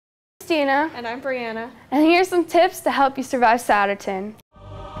Christina. And I'm Brianna. And here's some tips to help you survive Souderton.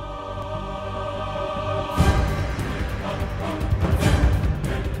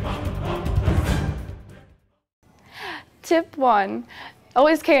 Tip 1,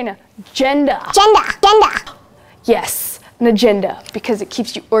 always carry an agenda. Agenda. Yes, an agenda, because it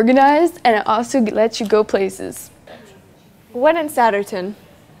keeps you organized and it also lets you go places. When in Souderton,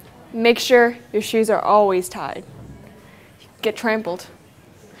 make sure your shoes are always tied. Get trampled.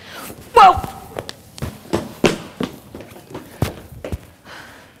 Whoa!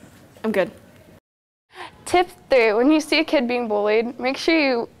 I'm good. Tip 3, when you see a kid being bullied, make sure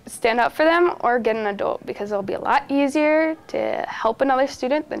you stand up for them or get an adult, because it'll be a lot easier to help another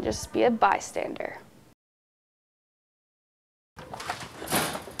student than just be a bystander.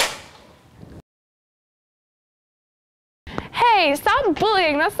 Hey, stop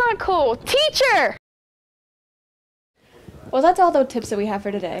bullying, that's not cool. Teacher! Well, that's all the tips that we have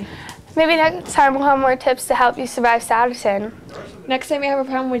for today. Maybe next time we'll have more tips to help you survive Souderton. Next time you have a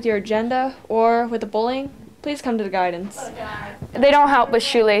problem with your agenda or with the bullying, please come to the guidance. They don't help with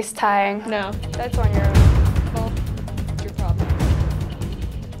shoelace tying. No. That's on your own.